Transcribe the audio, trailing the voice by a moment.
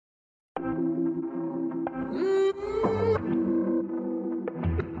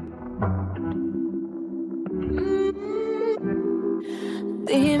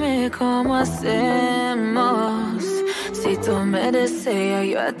Dime cómo hacemos. Si tú me deseas,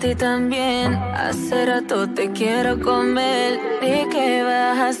 yo a ti también. Hace rato te quiero comer. ¿Y qué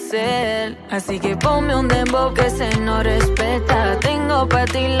vas a hacer? Así que ponme un dembow que se no respeta. Tengo pa'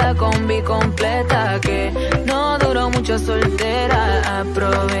 ti la combi completa. Que no duró mucho soltera.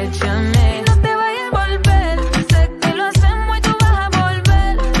 Aprovechame. No te vayas a volver. Sé que lo hacemos y tú vas a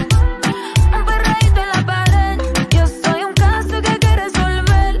volver. Un perreíto en la pared. Yo soy un caso que hay que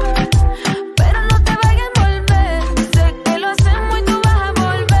resolver. Pero no te vayas a volver. Sé que lo hacemos y tú vas a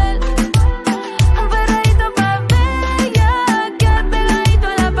volver. Un perreíto pa' bella. Que pegadito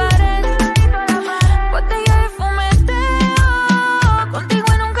a la pared. Botella de fumeteo. Contigo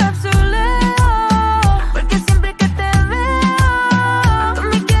en un capsuleo. Porque siempre que te veo, tú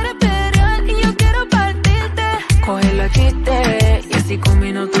me quieres pelear y yo quiero partirte. Cógelo aquí y así con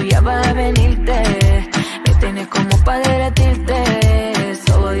minutos ya vas a venirte. Me tienes como pa' derretirte.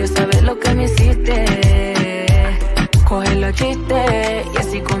 Solo Dios sabe lo que me hiciste. Cógelo aquí y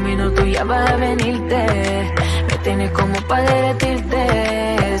así con minutos ya vas a venirte. Me tienes como pa'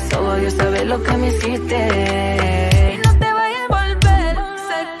 derretirte. Solo Dios sabe lo que me hiciste. Y no te vayas a volver.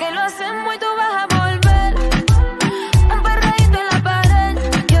 Sé que lo hacemos y tú vas a volver. Un perreíto en la pared.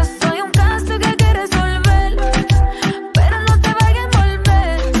 Yo soy un caso que hay que resolver. Pero no te vayas a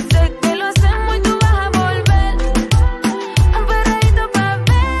volver. Sé que lo hacemos y tú vas a volver. Un perreíto pa'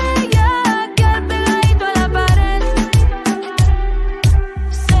 bella. Que pegadito a la pared.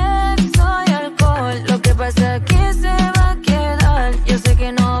 Sexo y alcohol. Lo que pasa aquí se va a quedar. Yo sé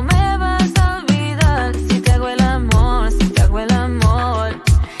que no me vas a olvidar. Si te hago el amor, si te hago el amor.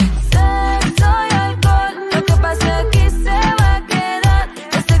 Sexo y alcohol. Lo que pasa aquí se va a quedar.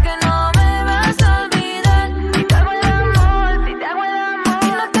 Yo sé que no me vas a olvidar. Si te hago el amor, si te hago el amor. Y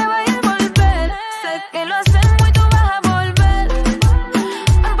no te vayas a volver. Sé que lo hacemos y tú vas a volver.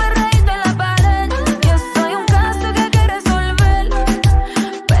 Un perreíto en la pared. Yo soy un caso que hay que resolver.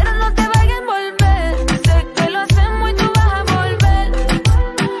 Pero no te vayas a volver. Sé que lo hacemos y tú vas a volver.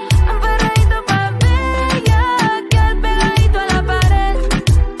 Un perreíto pa' bella. Que pegadito a la pared.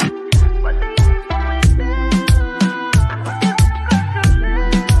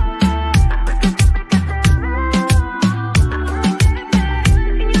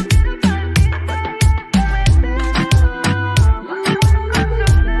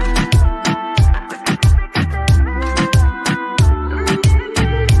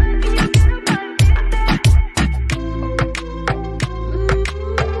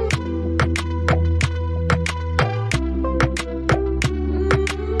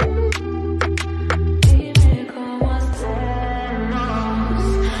 Dime cómo hacemos.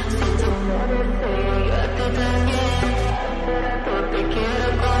 Si tú me deseas, yo a ti también. Hace rato te quiero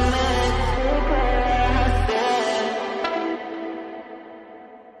comer. ¿Qué vas a hacer?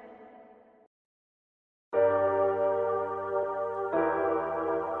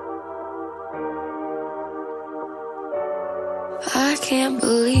 I can't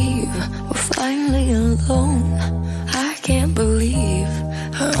believe we're finally alone. I can't believe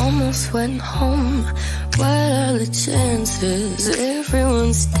I almost went home. What are the chances?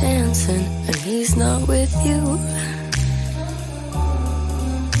 Everyone's dancing and he's not with you.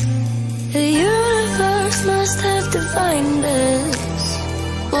 The universe must have divined us.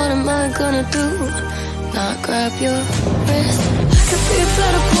 What am I gonna do? Not grab your wrist. I could be a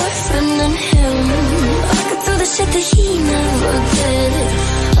better boyfriend than him. I could do the shit that he never did.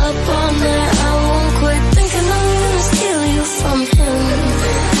 Up all night, I won't quit thinking I'm gonna steal you from him.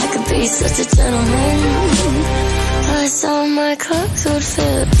 I could be such a gentleman. I saw my clothes would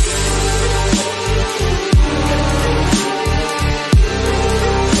fit.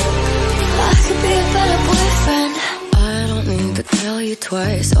 I could be a better boyfriend. I don't need to tell you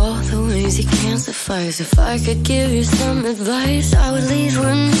twice all the ways you can't suffice. If I could give you some advice, I would leave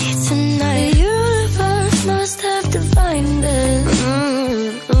with me tonight. The universe must have divined it.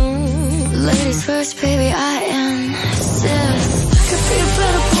 Ladies first, baby, I insist. I could be a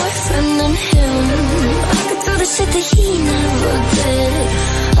better boyfriend than him. I could do the shit that he never did.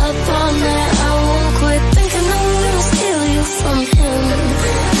 Up all night, I won't quit thinking I'm gonna steal you from him.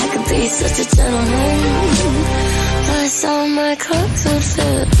 I could be such a gentleman. I saw my clothes would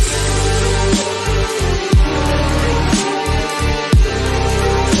fit.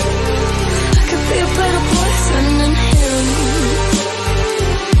 I could be a better boyfriend than him.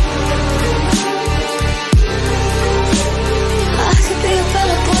 I could be a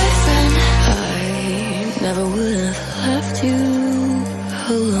better boyfriend. I never would have left you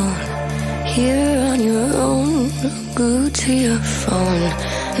alone. Here on your own, glued to your phone.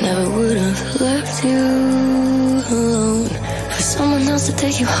 Never would have left you alone for someone else to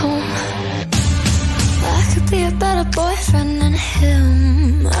take you home. I could be a better boyfriend than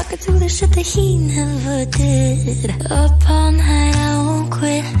him. I could do the shit that he never did. Up all night, I won't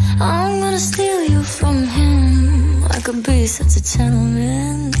quit. I'm gonna steal you from him. I could be such a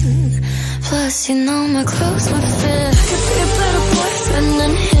gentleman. Plus, you know my clothes would fit. I could be a better boyfriend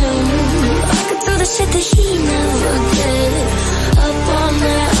than him. I could do the shit that he never did. Up all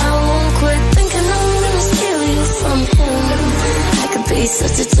night, I won't quit. Thinking I'm gonna steal you from him. I could be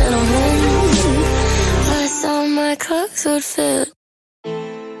such a gentleman. Plus, all my clothes would fit.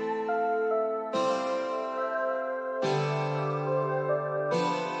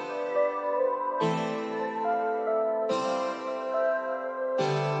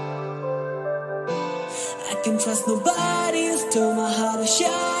 I can trust nobody, stole my heart a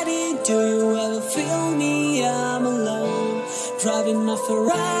shawty. Do you ever feel me? I'm alone, driving my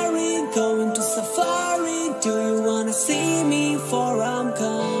Ferrari, going to safari. Do you wanna see me before I'm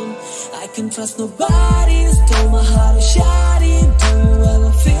gone? I can trust nobody, stole my heart a shawty. Do you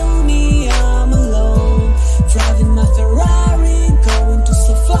ever feel me? I'm alone, driving my Ferrari, going to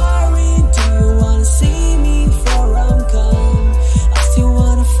safari. Do you wanna see me before I'm gone? I still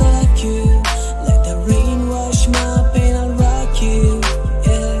wanna fuck you. Let the rain wash my pain, I'll rock you,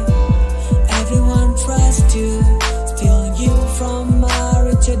 yeah. Everyone trusts you, stealing you from my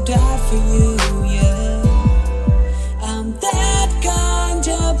rich, I died for you, yeah. I'm that kind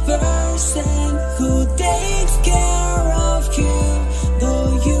of person who takes care of you. Though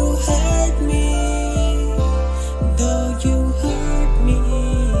you hurt me, though you hurt me,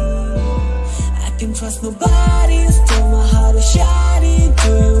 I can trust nobody, stole my heart a shawty.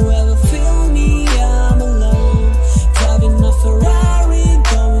 Do you ever feel me? I'm alone, driving my Ferrari,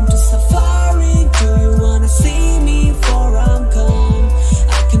 going to safari. Do you wanna see me before I'm gone?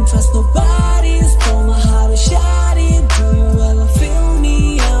 I can trust nobody, stole my heart a shawty. Do you ever feel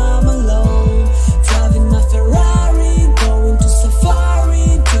me? I'm alone, driving my Ferrari, going to safari.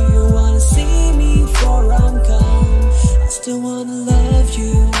 Do you wanna see me before I'm gone? I still wanna love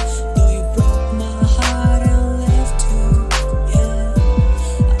you, though you broke my heart and left too, yeah.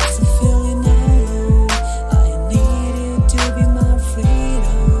 I'm still feeling alone, I need you to be my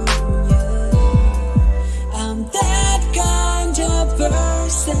freedom, yeah. I'm that kind of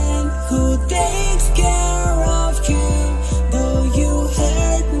person who takes care of you. Though you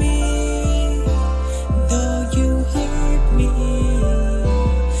hurt me, though you hurt me,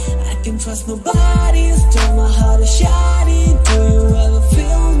 I can trust nobody, stole my heart a shawty. Do you ever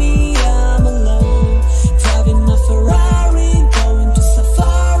feel me? I'm alone, driving my Ferrari, going to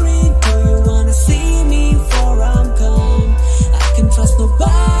safari. Do you wanna see me before I'm gone? I can trust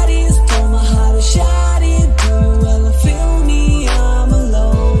nobody, stole my heart a shawty. Do you ever feel me? I'm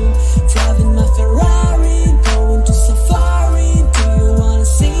alone, driving my Ferrari, going to safari. Do you wanna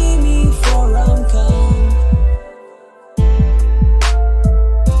see me before I'm gone?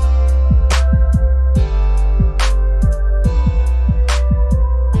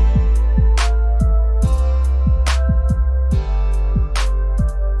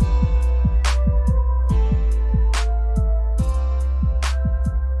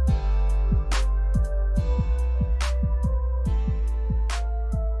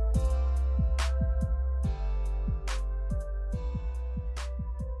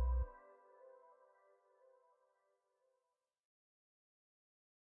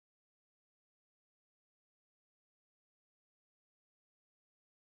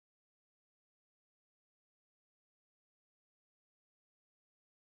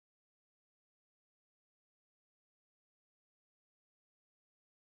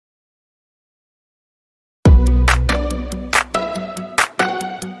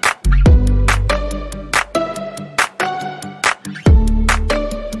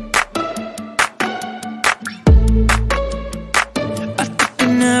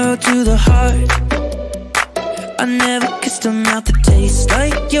 To the heart, I never kissed a mouth that tastes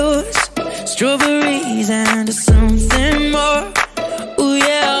like yours. Strawberries and something more. Ooh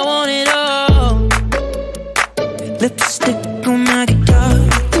yeah, I want it all. Lipstick on my guitar,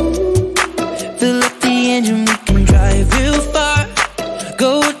 fill up the engine, we can drive real far.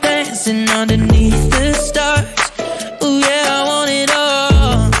 Go dancing underneath the stars. Ooh yeah, I want it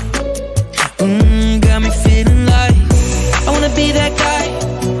all. Got me feeling like I wanna be that guy.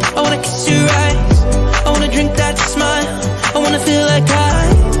 I wanna kiss your eyes, I wanna drink that smile, I wanna feel like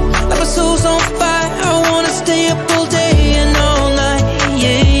my soul's on fire. I wanna stay up all day and all night,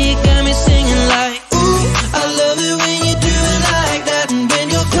 yeah, you got me singing like, ooh, I love it when you do it.